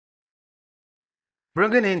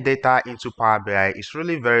Bringing in data into Power BI is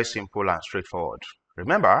really very simple and straightforward.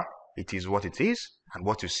 Remember, it is what it is, and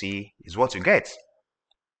what you see is what you get.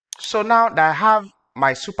 So now that I have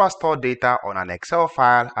my Superstore data on an Excel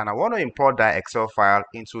file and I want to import that Excel file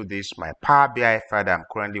into my Power BI file that I'm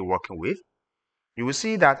currently working with, you will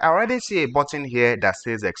see that I already see a button here that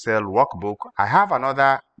says Excel Workbook. I have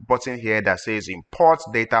another button here that says Import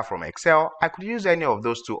Data from Excel. I could use any of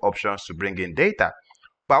those two options to bring in data.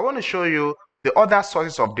 But I want to show you the other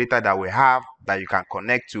sources of data that we have that you can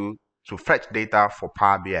connect to fetch data for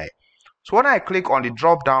Power BI. So when I click on the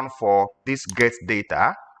drop down for this Get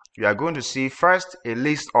Data, you are going to see first a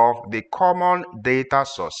list of the common data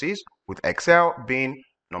sources, with Excel being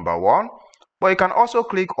number one. But you can also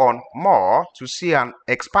click on More to see an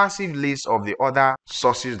expansive list of the other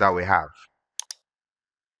sources that we have.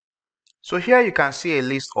 So here you can see a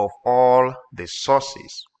list of all the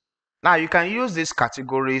sources. Now you can use these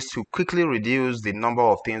categories to quickly reduce the number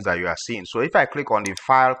of things that you are seeing. So if I click on the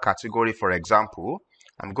file category, for example,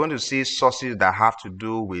 I'm going to see sources that have to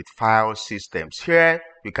do with file systems. Here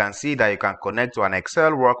you can see that you can connect to an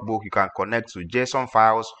Excel workbook, you can connect to JSON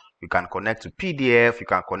files, you can connect to PDF, you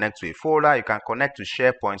can connect to a folder, you can connect to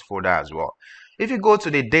SharePoint folder as well. If you go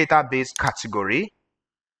to the database category,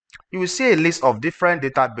 you will see a list of different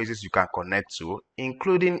databases you can connect to,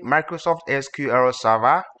 including Microsoft SQL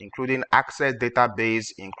Server, including Access Database,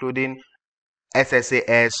 including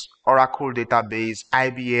SSAS, Oracle Database,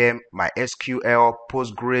 IBM, MySQL,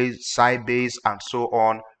 Postgres, Sybase, and so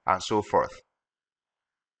on and so forth.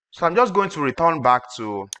 So I'm just going to return back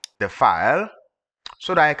to the file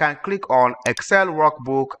so that I can click on Excel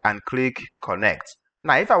Workbook and click Connect.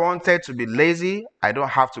 Now, if I wanted to be lazy, I don't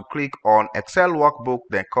have to click on Excel Workbook,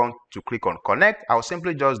 then come to click on Connect. I'll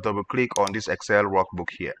simply just double click on this Excel Workbook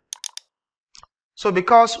here. So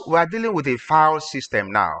because we are dealing with a file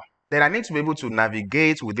system now, then I need to be able to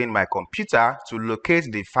navigate within my computer to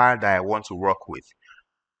locate the file that I want to work with.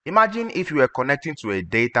 Imagine if you were connecting to a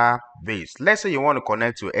database. Let's say you want to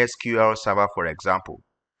connect to SQL Server, for example.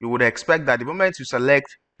 You would expect that the moment you select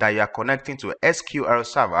that you are connecting to SQL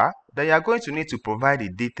Server, then you are going to need to provide the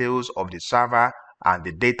details of the server and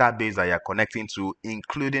the database that you are connecting to,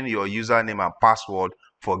 including your username and password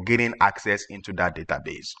for gaining access into that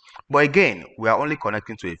database. But again, we are only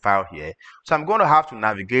connecting to a file here. So I'm going to have to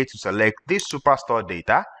navigate to select this Superstore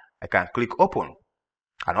data. I can click Open.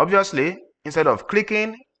 And obviously, instead of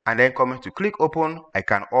clicking and then coming to click Open, I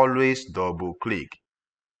can always double click.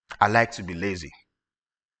 I like to be lazy.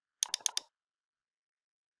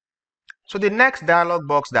 So the next dialog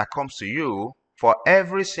box that comes to you for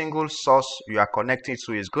every single source you are connecting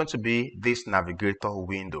to is going to be this navigator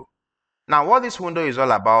window. Now, what this window is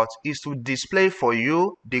all about is to display for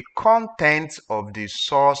you the content of the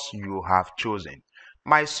source you have chosen.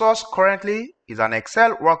 My source currently is an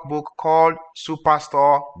Excel workbook called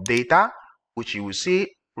Superstore Data, which you will see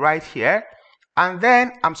right here. And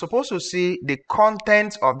then I'm supposed to see the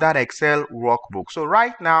content of that Excel workbook. So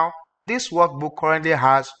right now, this workbook currently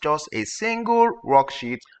has just a single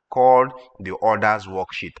worksheet called the Orders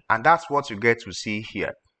Worksheet. And that's what you get to see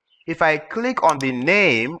here. If I click on the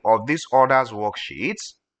name of this Orders Worksheet,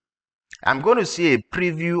 I'm going to see a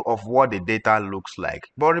preview of what the data looks like.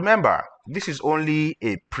 But remember, this is only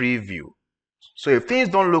a preview. So if things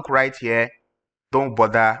don't look right here, don't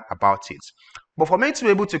bother about it. But for me to be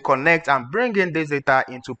able to connect and bring in this data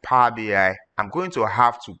into Power BI, I'm going to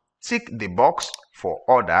have to tick the box for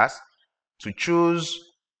orders to choose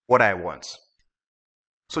what I want.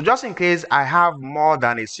 So just in case I have more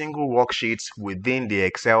than a single worksheet within the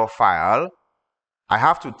Excel file, I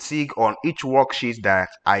have to tick on each worksheet that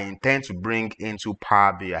I intend to bring into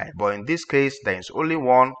Power BI. But in this case, there is only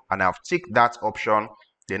one, and I've ticked that option.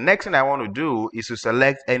 The next thing I want to do is to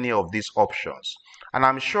select any of these options. And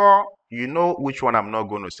I'm sure you know which one I'm not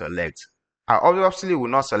going to select. I obviously will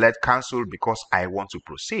not select Cancel because I want to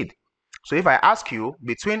proceed. So if I ask you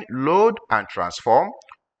between Load and Transform,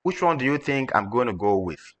 which one do you think I'm going to go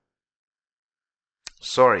with?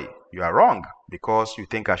 Sorry, you are wrong, because you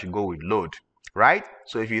think I should go with Load, right?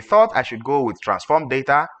 So if you thought I should go with Transform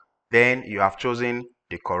Data, then you have chosen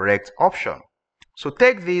the correct option. So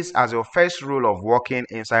take this as your first rule of working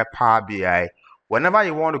inside Power BI. Whenever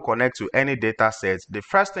you want to connect to any data set, the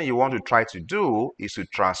first thing you want to try to do is to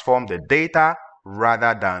transform the data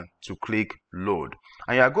rather than to click Load.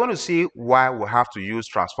 And you are going to see why we have to use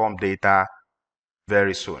Transform Data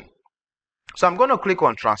very soon. So I'm going to click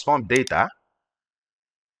on Transform Data.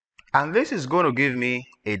 And this is going to give me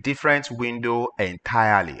a different window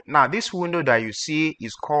entirely. Now, this window that you see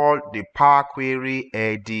is called the Power Query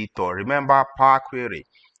Editor. Remember, Power Query.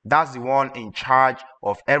 That's the one in charge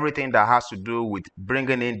of everything that has to do with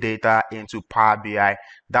bringing in data into Power BI.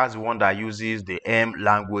 That's the one that uses the M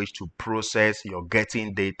language to process your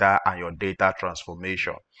getting data and your data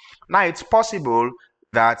transformation. Now, it's possible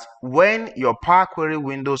that when your Power Query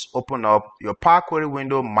windows open up, your Power Query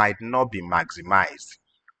window might not be maximized.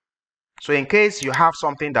 So in case you have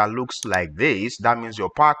something that looks like this, that means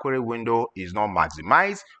your Power Query window is not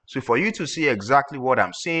maximized. So for you to see exactly what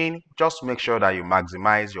I'm seeing, just make sure that you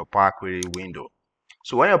maximize your Power Query window.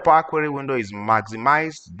 So when your Power Query window is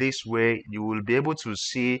maximized this way, you will be able to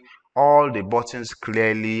see all the buttons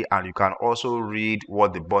clearly, and you can also read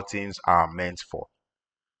what the buttons are meant for.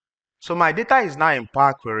 So my data is now in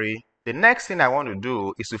Power Query. The next thing I want to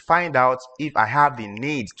do is to find out if I have the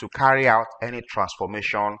need to carry out any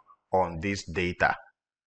transformation on this data.